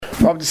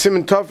of the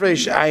Siman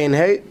Tafresh Ayin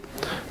Hey,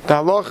 the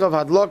halacha of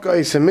hadlaka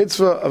is a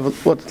mitzvah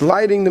of what's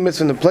lighting the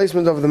mitzvah and the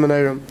placement of the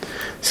menorah.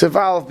 Sif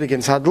Aleph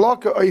begins.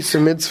 Hadlaka is a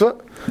mitzvah,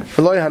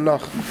 v'loy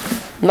hanach.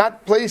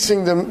 Not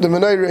placing the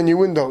menorah in your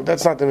window,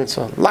 that's not the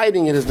mitzvah.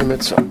 Lighting it is the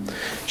mitzvah.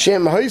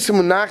 Shem ha'isem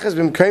unachas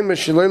b'mkayim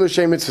shelo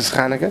shem mitzvah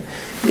Chanukah.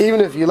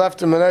 Even if you left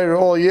the menorah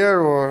all year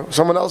or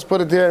someone else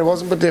put it there, it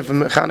wasn't put there for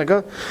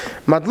Chanukah.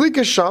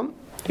 Madlika sham.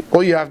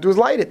 All you have to do is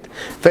light it.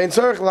 It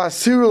doesn't have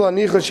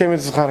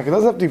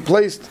to be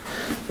placed,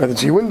 whether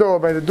it's your window or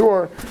by the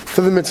door,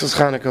 to the mitzvah's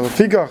Chanukah.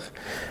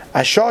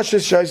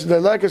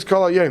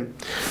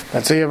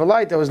 Let's say you have a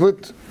light that was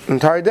lit the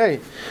entire day,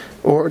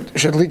 or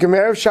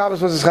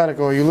Shabbos was Chanukah,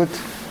 or you lit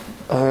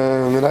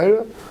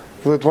menorah,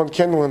 you lit one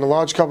candle in a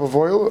large cup of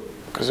oil,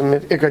 because in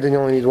Ikar then you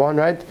only need one,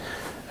 right?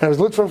 And it was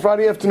lit from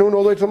Friday afternoon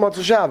all the way till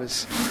Motzei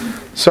Shabbos.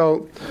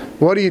 So,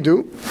 what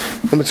do?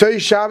 So you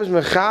have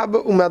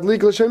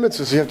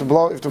to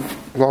blow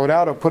it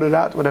out or put it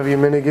out, whatever your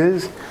minig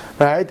is,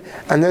 right?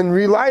 And then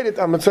relight it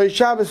on Motzei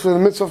Shabbos for the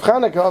mitzvah of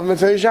Chanukah of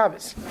Motzei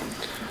Shabbos,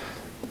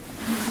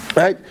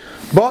 right?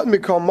 But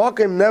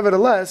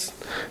nevertheless,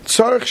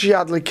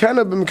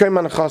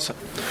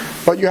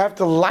 but you have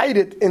to light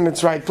it in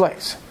its right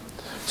place.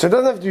 So it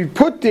doesn't have to be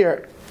put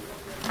there,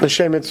 the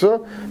Shem Mitzvah,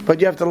 but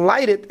you have to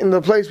light it in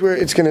the place where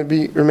it's going to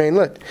remain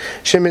lit.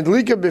 Shem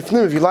Midlika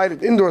Bifnim, if you light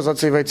it indoors,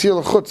 let's say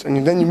Vaitzil Chutz,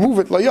 and then you move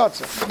it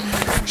Layatza.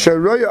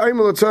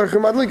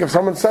 If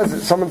someone says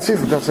it, someone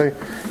sees it, they'll say,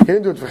 he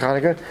didn't do it for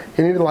Chanukah,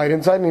 he needed light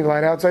inside, he needed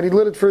light outside, he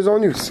lit it for his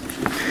own use.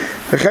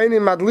 So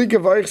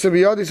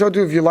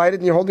too, if you light it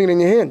and you're holding it in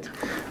your hand,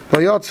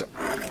 Layatza.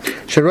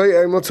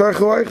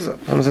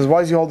 Someone says,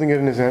 why is he holding it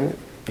in his hand?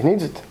 He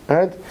needs it,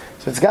 right?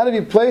 So it's got to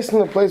be placed in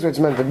the place where it's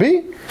meant to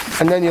be,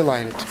 and then you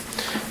light it.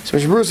 So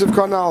Mishbrus of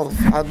Karnal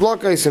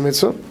Hadlaka is a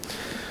mitzvah.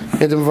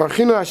 In the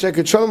Varchinu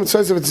Hasheket Shalom it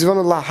says it's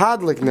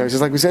lahadlik there. It's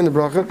just like we say in the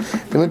bracha,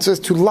 but it says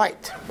to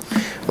light.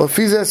 Well,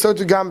 Fiza so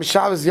to Gam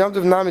B'Shabbos Yom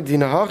Tov Namid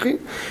Dina Hachi.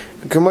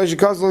 Kamosh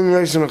Kazlo in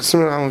Yeshua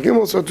Chesumah Amar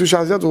Gimel. So to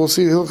Shabbos Yom we'll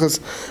see the Hilchas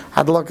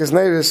Hadlakas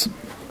Neiris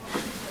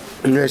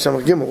in Yeshua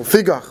Amar Gimel.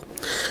 Figach.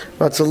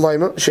 That's a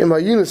laima. Shema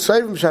Yunus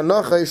Seivim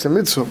Shanacha is a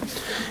mitzvah.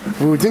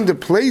 We would think the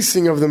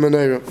placing of the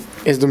menorah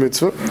is the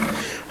mitzvah.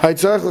 You'd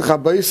have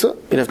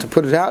to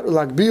put it out. You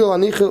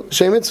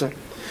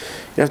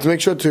have to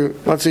make sure to,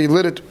 let's say you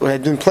lit it, or it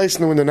had been placed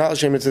in the window, not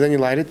Shem Mitzvah, then you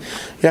light it.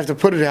 You have to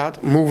put it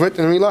out, move it,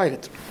 and relight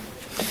it.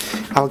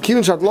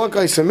 Since hadlak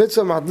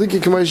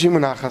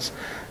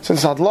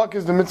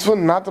is the mitzvah,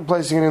 not the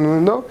placing it in the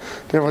window,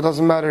 therefore it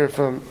doesn't matter if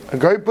a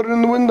guy put it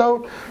in the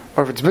window,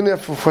 or if it's been there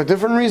for a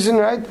different reason,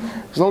 right?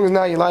 As long as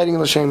now you're lighting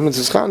the Shem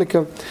Mitzvah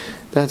Chanukah,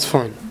 that's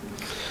fine.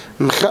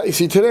 You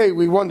see, today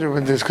we wonder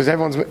with this because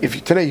if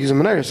you today use a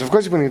menorah, so of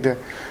course you're putting it there.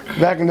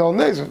 Back in the old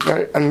days,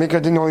 right? And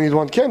Mikra didn't only need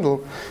one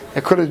candle;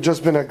 it could have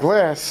just been a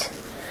glass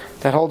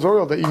that holds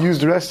oil that you use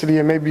the rest of the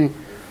year, maybe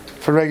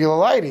for regular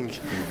lighting.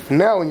 And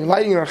now, when you're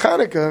lighting on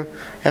Chanukah, you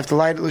have to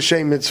light it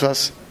l'shem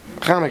mitzvahs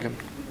Chanukah.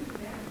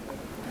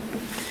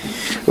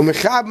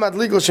 Umechab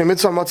madlik l'shem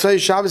mitzvah Motzei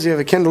Shabbos. You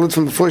have a candle lit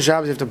from before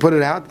Shabbos. You have to put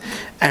it out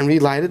and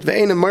relight it.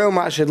 Ve'ein amoyel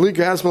ma'ashadlika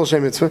asmol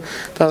l'shem mitzvah.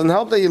 Doesn't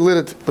help that you lit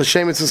it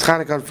l'shem mitzvahs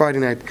Chanukah on Friday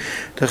night.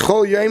 The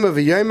chol yoma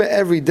v'yoma,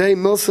 every day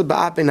milsa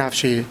ba'ap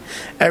nafshi.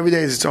 Every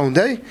day is its own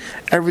day.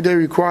 Every day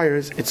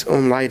requires its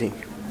own lighting.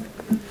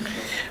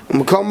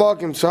 Don't think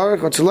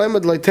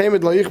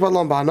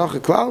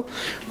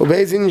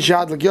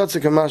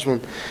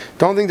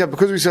that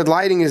because we said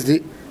lighting is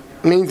the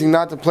main thing,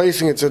 not the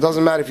placing it, so it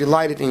doesn't matter if you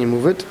light it and you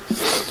move it.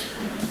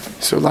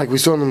 So like we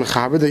saw in the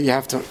Mechaber, that you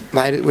have to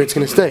light it where it's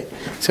going to stay.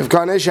 So if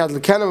Ganesh had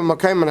l'kana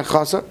b'makayim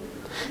manachasa,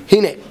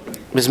 hine,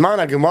 b'zman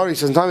ha-Gemara, he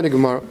says in time of the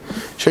Gemara,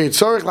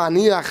 sheyitzorich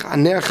la'aniach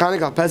aner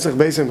Chanukah al Pesach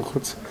beis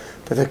b'chutz,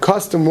 that the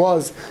custom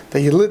was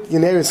that you lit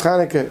your Neris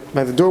Chanukah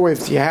by the doorway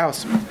to your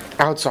house,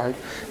 outside,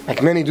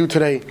 like many do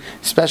today,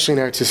 especially in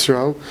Eretz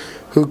Yisrael,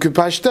 who could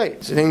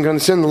pashtei. So they didn't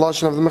understand the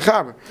lashon of the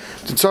Mechaber.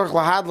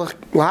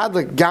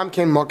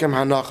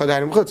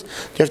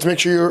 You have to make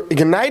sure you're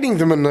igniting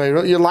the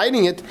menorah, you're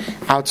lighting it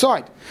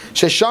outside.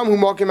 Because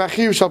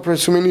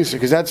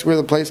that's where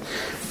the place,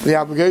 the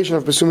obligation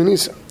of Pesumei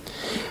Nisa.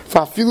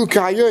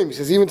 He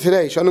says even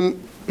today,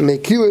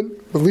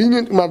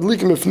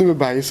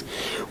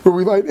 where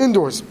we light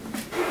indoors.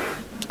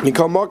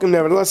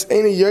 Nevertheless,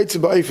 you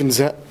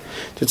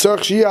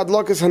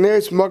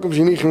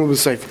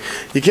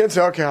can't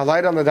say, okay, I'll light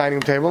it on the dining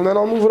table and then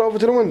I'll move it over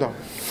to the window.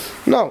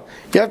 No,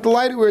 you have to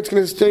light it where it's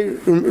going to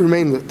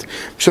remain lit.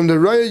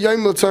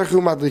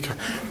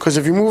 Because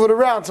if you move it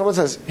around, someone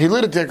says, he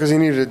lit it there because he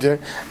needed it there.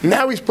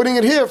 Now he's putting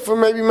it here for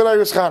maybe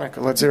Menorah's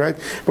Chanukah, let's say, right?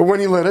 But when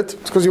he lit it,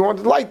 it's because he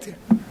wanted light there.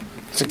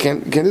 So you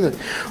can't do that.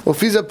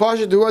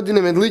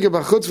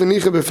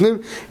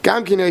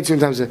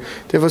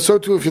 Therefore, so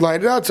too if you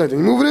light it outside and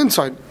you move it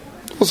inside.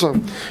 Also,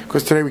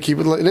 because today we keep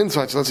it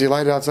inside, so let's say you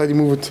light it outside, you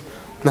move it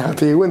now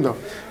to your window.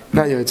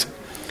 Not your inside.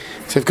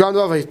 So if even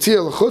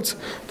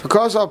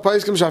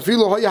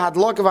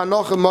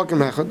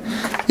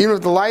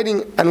if the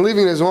lighting and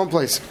leaving it is in one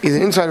place, either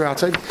inside or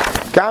outside,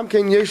 Gam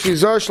ken yesh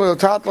lizar shlo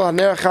tatlo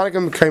haner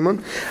chanikim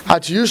kaimun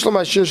at yushlam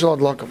ashir shel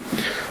adlakim.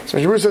 So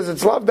Mishmur says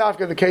it's lav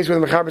dafka the case where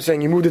the Mechaber is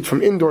saying you moved it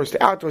from indoors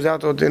to outdoors,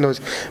 outdoors to indoors.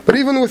 But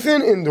even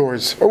within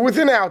indoors or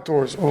within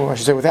outdoors, or I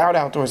should say without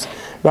outdoors,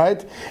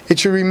 right? It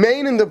should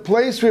remain in the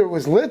place where it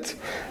was lit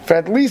for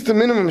at least the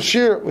minimum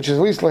shir, which is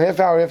at least a half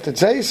hour after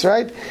tzeis,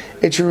 right?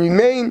 It should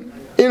remain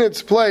in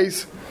its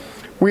place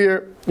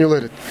where you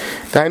lit it.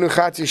 Dainu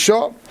chatzi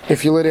shah,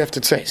 if you lit it after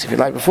tzeis. If you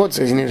light before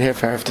tzeis, you need a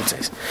half hour after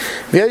tzeis.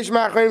 V'yesh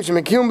ma'achayim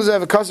shemekilim b'zeh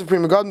v'kasav pri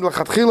megadim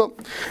l'chatchila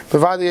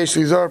b'vada yesh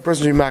lizar, a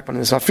person should be makban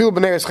this. Afil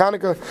b'neres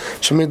Chanukah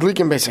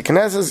shemidlikim basic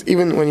knesses,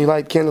 even when you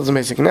light candles in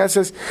basic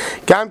knesses.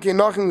 Gam ke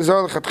nachin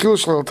lizar l'chatchila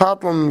shlo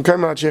tatlam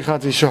k'ayman atshei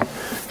chatzi shah.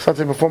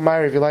 Something before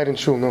Mary, if you light in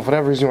shul, no, for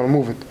whatever reason you want to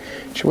move it,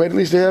 you should wait at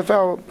least a half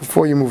hour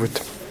before you move it.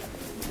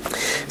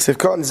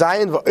 Sivkot and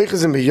Zayin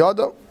v'oichezim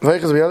b'yoda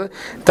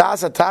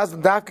tas ha-tas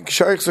d'davka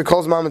k'shoichze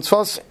kol zman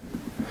mitzvos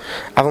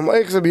avam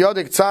oichezim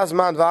b'yoda k'tzaz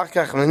man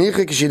v'achkach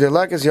v'nichi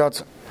k'shidilekes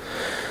yotza.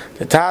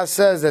 The Taz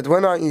says that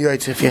when aren't you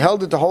yotza? If you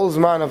held it the whole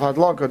zman of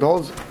hadlaka, the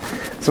whole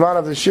zman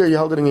of the shir, you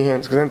held it in your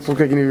hands, because then it's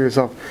looking like you need it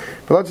yourself.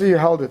 But let's say you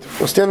held it.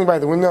 We're standing by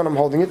the window and I'm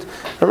holding it,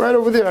 and right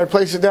over there I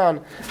place it down,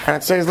 and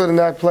it stays lit in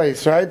that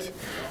place, right?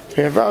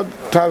 About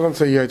Taz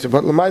say yotze,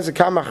 but l'mayze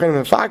kam achrim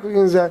and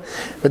fakvin zeh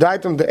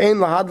v'daitem de'ein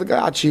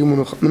lahadlika at sheyu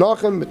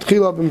menachem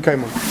betchila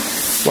b'mkeimun.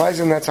 Why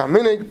isn't that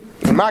minig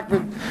the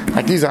makbid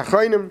like these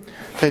achronim?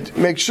 That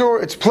make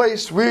sure it's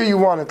placed where you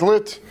want it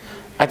lit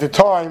at the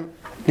time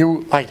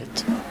you light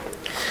it.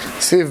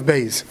 Siv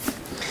Beis.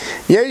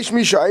 Yesh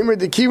misha aimer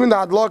the kivin the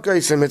hadlaka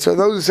is a mitzvah.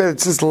 Those who say that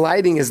since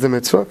lighting is the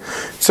mitzvah,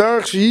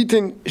 tzarich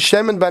sheyitin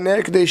shemen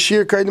baner k'dei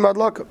shir kaidim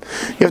hadlaka.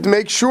 You have to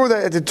make sure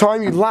that at the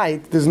time you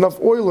light, there's enough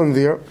oil in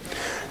there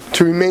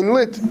to remain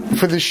lit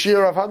for the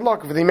shir of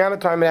hadlaka, for the amount of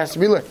time it has to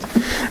be lit.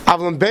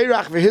 Avlam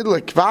beirach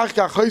v'hidlik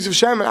v'achkach choysev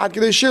shemen ad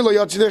k'dei shir lo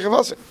yotzi dei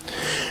chavase.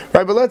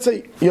 Right, but let's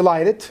say you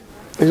light it.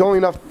 There's only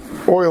enough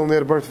oil in there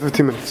to burn for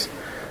 15 minutes.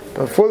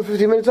 But before the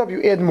 15 minutes up,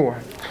 you add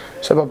more.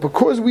 So, but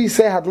because we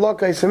say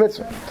hadlaka is a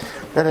mitzvah,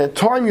 that at the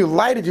time you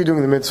light it, you're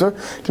doing the mitzvah.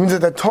 It means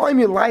that at the time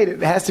you light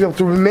it, it has to be able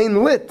to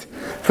remain lit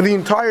for the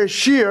entire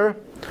shir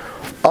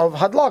of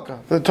hadlaka,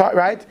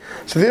 right?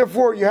 So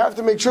therefore, you have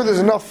to make sure there's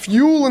enough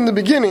fuel in the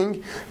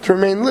beginning to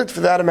remain lit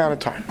for that amount of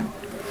time.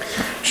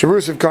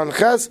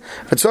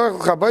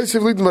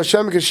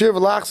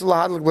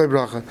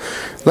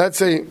 Let's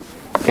say,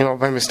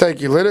 by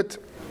mistake you lit it,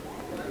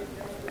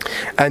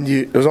 and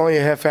it was only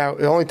a half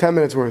hour, only 10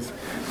 minutes worth.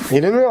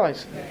 You didn't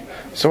realize.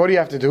 So what do you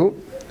have to do?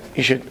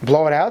 You should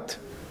blow it out,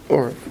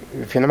 or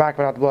if you're not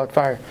to blow out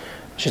fire,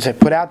 you should say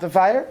put out the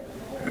fire,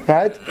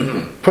 right?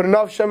 Put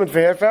enough shemen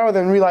for half hour,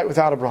 then relight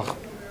without a bracha.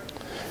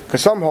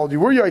 Because some hold you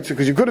were yaitze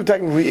because you could have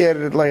technically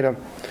added it later.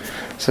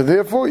 So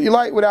therefore, you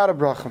light without a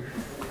bracha.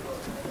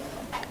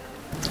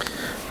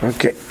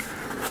 Okay.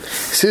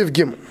 Siv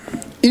Gimel.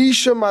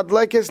 Isha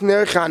madlekes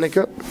ner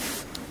Chanukah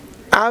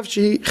av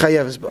shehi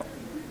chayeves ba.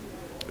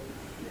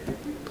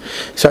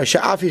 So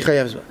sha'afi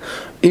chayeves ba.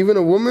 Even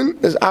a woman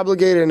is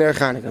obligated in ner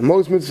Chanukah.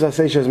 Most mitzvahs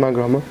say shez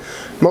mangrama.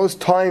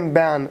 Most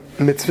time-bound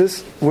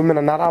mitzvahs, women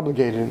are not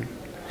obligated in.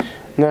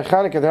 Ner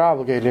Chanukah, they're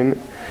obligated in.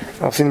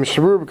 I've seen them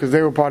Shabur because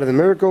they were part of the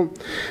miracle.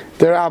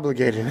 They're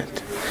obligated in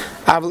it.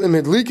 Avl im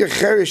hedlika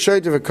cheri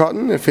shoyt of a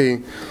cotton, if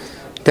he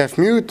deaf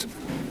mute,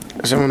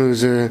 someone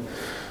who's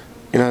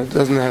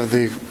doesn't have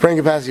the brain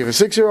capacity of a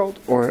 6-year-old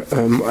or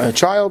a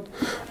child,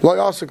 lo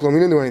yasaklum, he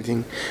didn't do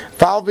anything.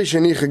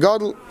 Even if a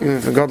gadol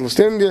is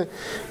standing there,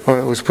 or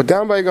it was put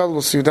down by a gadol,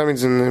 we'll see what that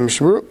means in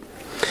Mishmur.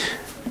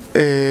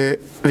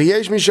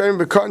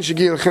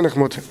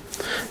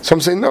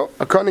 Some say no,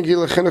 a cotton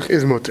gil chinuch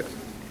is mutter.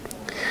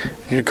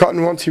 Your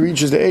cotton, once he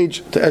reaches the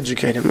age to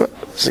educate him,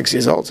 6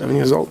 years old, 7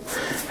 years old.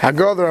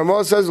 Hagar the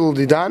Ramah says,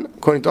 according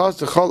to us,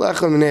 the chol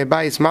echel minei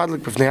bayis madlik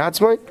b'fnei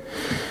atzmai.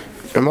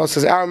 Ramah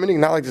says, our meaning,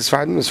 not like the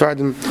Sfardim. The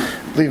Sfardim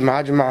leave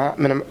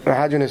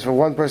mahajin is for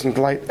one person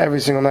to light every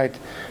single night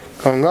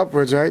going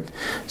upwards, right?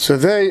 So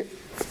they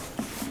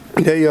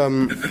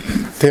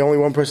only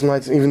one person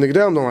lights, even the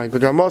Gedolim don't light.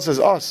 But Ramah says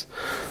us,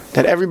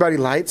 that everybody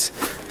lights,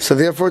 so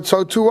therefore,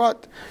 so too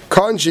what? The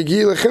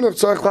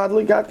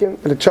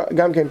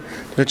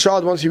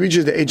child, once he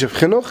reaches the age of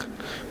chinuch,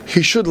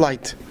 he should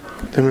light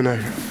the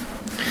menorah.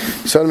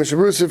 So the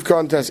Mishabrusiv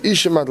contest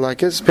Isha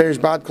Madlakis, Perish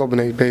Bad Kol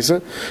B'nei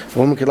Pesa, a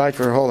woman could light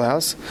for her whole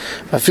house.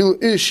 I feel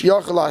Ish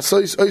Yachal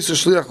Asois Oisa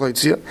Shliach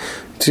Loitzia,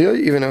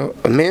 even a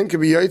man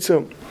could be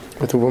Yaitza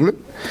with a woman.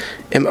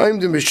 If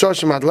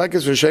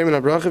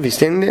he's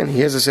standing there and he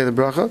has to say the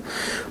bracha,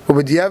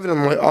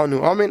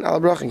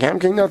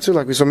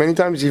 like we saw many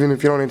times, even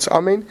if you don't answer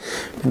Amen,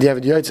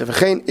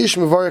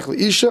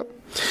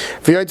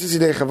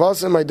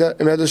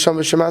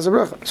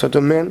 so to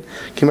a man,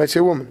 he might say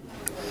a woman.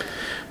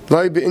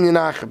 But you're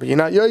not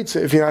yaitze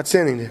if you're not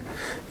standing there.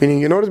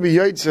 Meaning, in order to be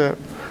yaitze,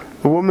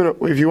 a woman,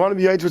 if you want to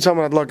be yaitze with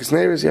someone at Lakas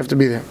neighbors, you have to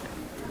be there.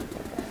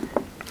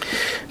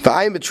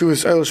 V'ayim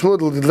b'truas oil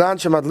shmudel d'lan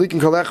shemadlikin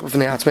kolech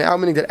b'fnei atzmei. How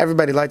many that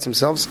everybody lights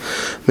themselves?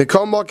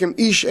 Mekom makim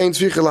ish ein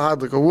tzvicha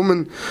lahadlik. A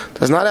woman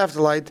does not have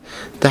to light.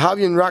 The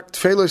havyin rak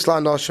tfeilu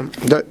islan noshim.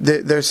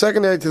 They're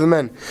secondary to the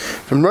men.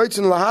 From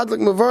roitzin lahadlik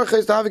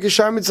mevarches the havik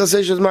yishar mitzvah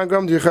seishes man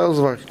gram d'yichel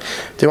zvarch.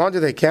 They want it,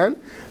 they can.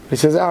 He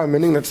says our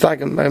meaning that's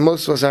taken by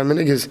most of us. Our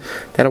meaning is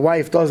that a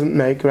wife doesn't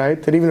make,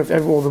 right? That even if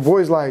all the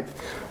boys light,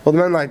 all the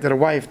men light, that a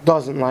wife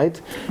doesn't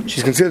light,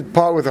 she's considered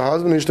part with her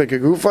husband. Ish like a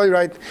gufay,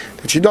 right?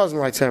 That she doesn't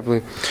light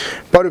separately.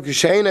 Baruch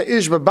Yisheina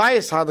ish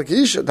b'bayis hadlik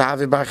ish to have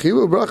it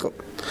b'achilu bracha,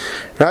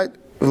 right?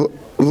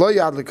 Lo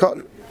yad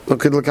l'katan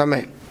l'kid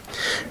l'kamei,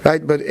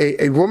 right? But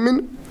a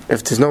woman,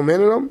 if there's no man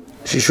in them,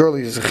 she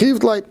surely is a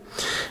chived light,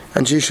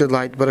 and she should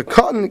light. But a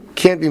cotton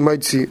can't be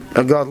mitzi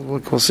a god.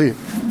 We'll see.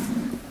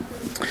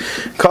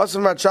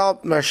 Marshal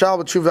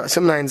b'tshuva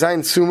simnayin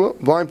zayin suma,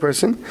 blind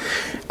person,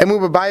 and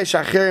move b'bayis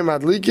shacherim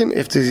adlikin,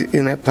 if there's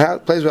in a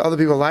place where other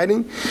people are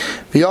lighting,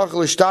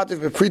 v'yachal ishtatif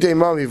b'pritei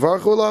mam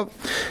v'varchu olav,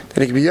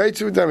 then he can be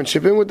yaitzu with them and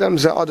chip in with them.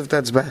 Zeh if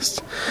that's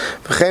best.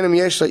 V'chenim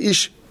yesh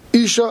la'ish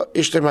isha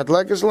ishter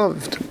madlekes love.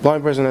 If the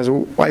blind person has a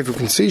wife who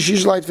can see, she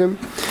should light for him.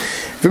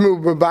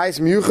 V'move b'bayis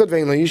miyuchad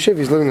ve'in la'isha, if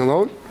he's living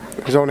alone,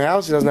 his own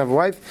house, he doesn't have a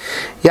wife.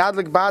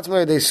 Yadlik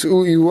batzma they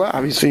su you.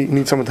 Obviously, you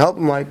need someone to help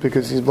him light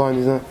because he's blind.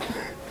 He's not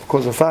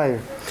cause of fire,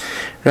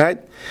 right?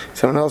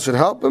 Someone else should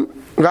help him.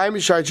 He doesn't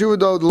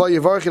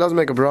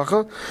make a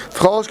bracha.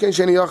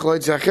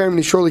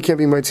 He surely can't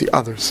be mighty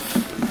others.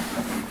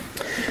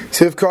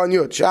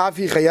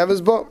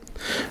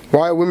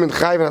 Why are women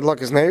chayiv and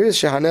adlakas neiris?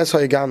 Shehanes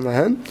hayigam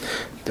lahen.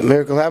 The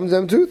miracle happened to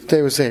them too.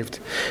 They were saved.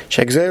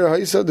 There was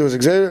a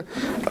gzeira,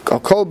 a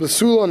kol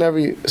besula on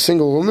every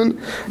single woman.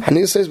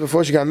 Haniah says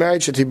before she got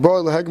married,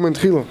 shetibor lehegman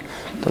tchila.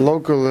 The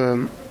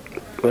local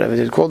whatever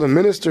they call the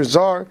minister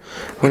czar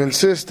would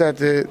insist that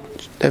they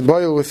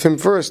boil with him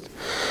first.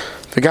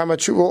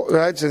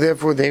 Right, so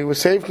therefore they were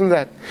saved from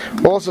that.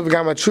 Also,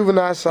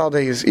 the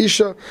is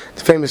Isha,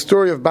 the famous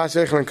story of Bas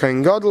Echel and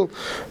Kain Gadol,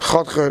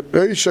 cut off the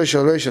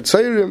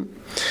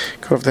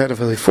head of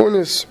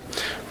Eliphornis,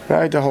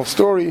 right? The whole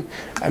story,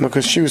 and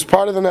because she was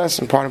part of the nest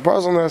and part and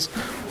parcel of the nest,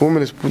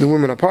 the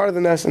women are part of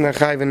the nest, and they're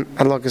chayv and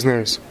adlakas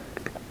neiris.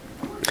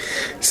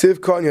 Siv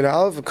Katan Yud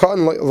Aleph,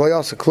 Katan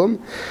Loyasa Klum.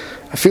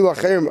 I feel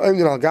like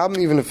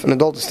even if an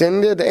adult is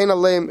standing there, the ain't a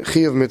lame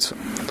chiyav mitzvah.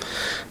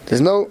 There's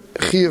no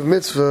chiyav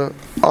mitzvah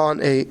on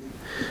a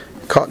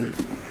cotton.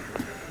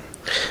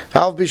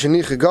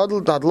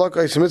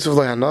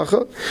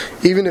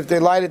 Even if they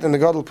light it and the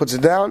gadol puts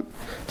it down,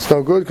 it's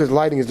no good because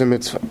lighting is the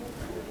mitzvah.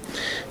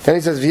 Then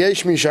he says,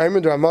 V'yesh mi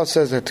shayim, the Ramah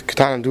says that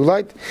katanim do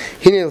light.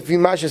 Hine l'fi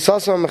masha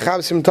sasam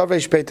mechabsim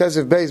tavesh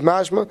peiteziv beis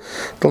mashma,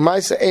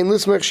 l'maisa ein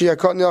lismech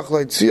sheyakot niach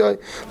leitziyah,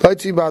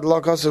 leitziyah ba'ad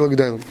lakas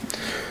l'gedalim.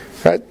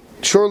 Right?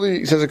 Surely,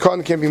 he says a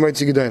cotton can't be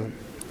mitzvah gedalim.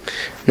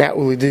 Now,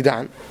 will he do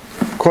that?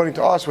 According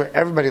to us, where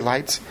everybody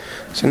lights.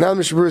 So now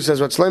Mr. Brewer says,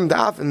 what's lem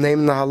da'af, and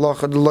name the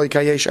halacha d'loi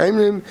kayesh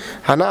aimrim,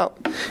 hanal.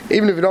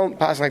 Even if you don't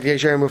pass like the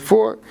yesh aimrim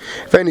before,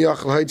 v'eni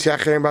yachal ha'itzi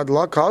acherim ba'ad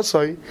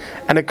l'akasai,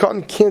 and a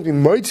cotton can't be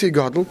mitzvah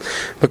gadol,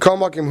 v'kal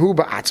makim hu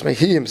ba'atzmei,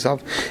 he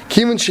himself,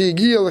 kiven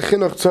she'yigia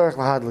l'chinuch tzarech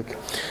l'hadlik.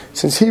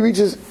 Since he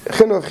reaches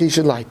chinuch, he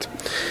should light.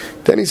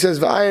 Then he says,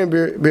 v'ayim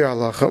bir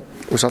halacha,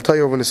 which I'll tell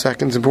you over in a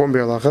second, it's important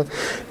bir halacha.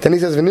 Then he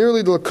says,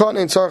 v'nearly the cotton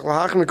ain't tzarech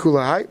l'hachim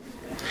l'kulahai.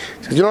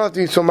 He says, you don't have to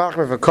be so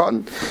machmer for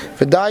cotton.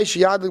 That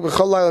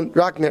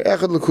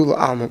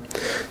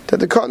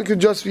the cotton could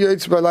just be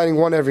yaitz by lighting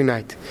one every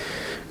night.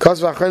 He's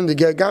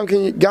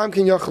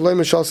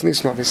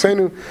saying,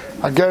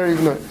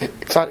 even though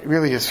it's not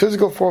really his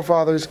physical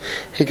forefathers,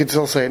 he could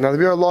still say it. Now the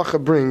Bir Halacha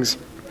brings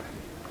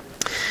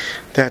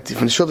that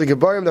from the Shulti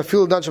Gebarim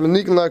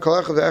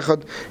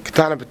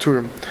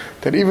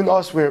that even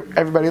us where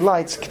everybody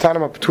lights,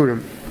 Ketanim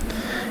Apaturim.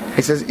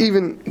 He says,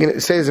 even,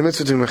 it says a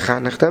mitzvah to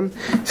mechanech them.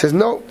 He says,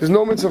 no, there's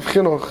no mitzvah of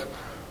chinuch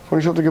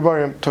when you Shulti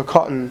Gebarim to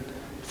cotton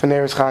for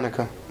Neres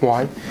Chanukah.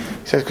 Why?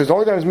 He says, because the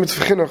only time there's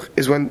mitzvah chinuch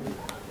is when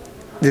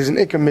there's an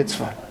ikka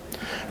mitzvah.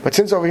 But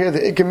since over here, the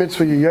ikka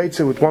mitzvah you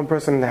yaitze with one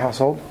person in the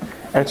household,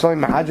 and it's only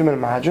mahajim and a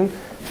mahajin,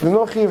 so there's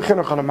no chiv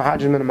chinuch on a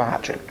mahajin and a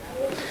mahajin.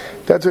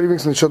 That's what he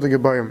brings in the Shulti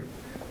Gebarim.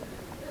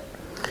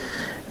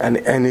 And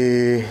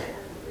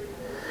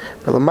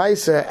but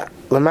Lamaisa,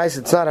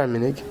 it's not our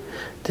minig.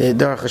 The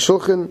Darach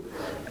HaShulchan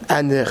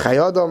and the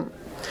Chayadam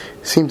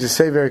seem to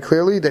say very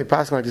clearly, they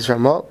pass like this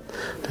Ramah,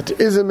 that there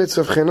is a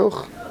mitzvah of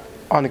chinuch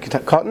on a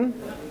cotton,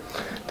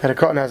 that a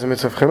cotton has a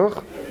mitzvah of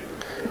chinuch,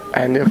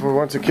 and if we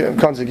want to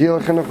come to gil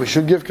chinuch, we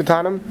should give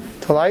ketanim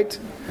to light,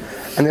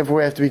 and therefore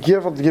we have to be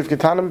careful to give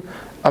ketanim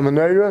a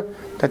menorah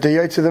that they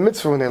yaitz to the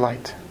mitzvah when they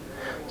light.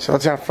 So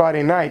let's say on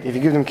Friday night, if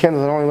you give them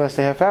candles that only last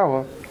a half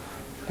hour,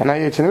 and now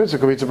yaitz to the mitzvah,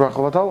 could be it's a bracha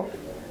l'tala,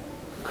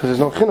 because there's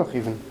no chinuch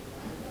even.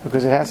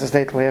 Because it has to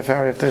stay till half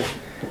hour if the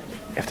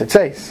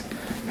tzeis.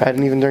 Right?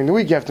 And even during the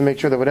week, you have to make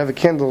sure that whatever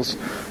candles,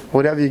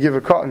 whatever you give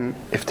a cotton,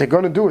 if they're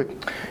going to do it,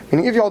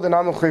 and if you hold the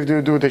Namachav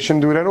to do it, they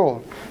shouldn't do it at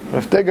all. But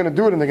if they're going to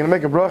do it and they're going to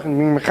make a bracha and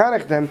being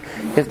mechanech them,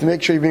 you have to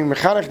make sure you're being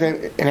mechanech them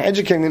and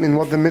educating them in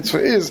what the mitzvah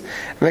is,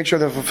 and make sure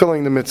they're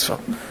fulfilling the mitzvah.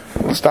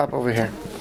 We'll stop over here.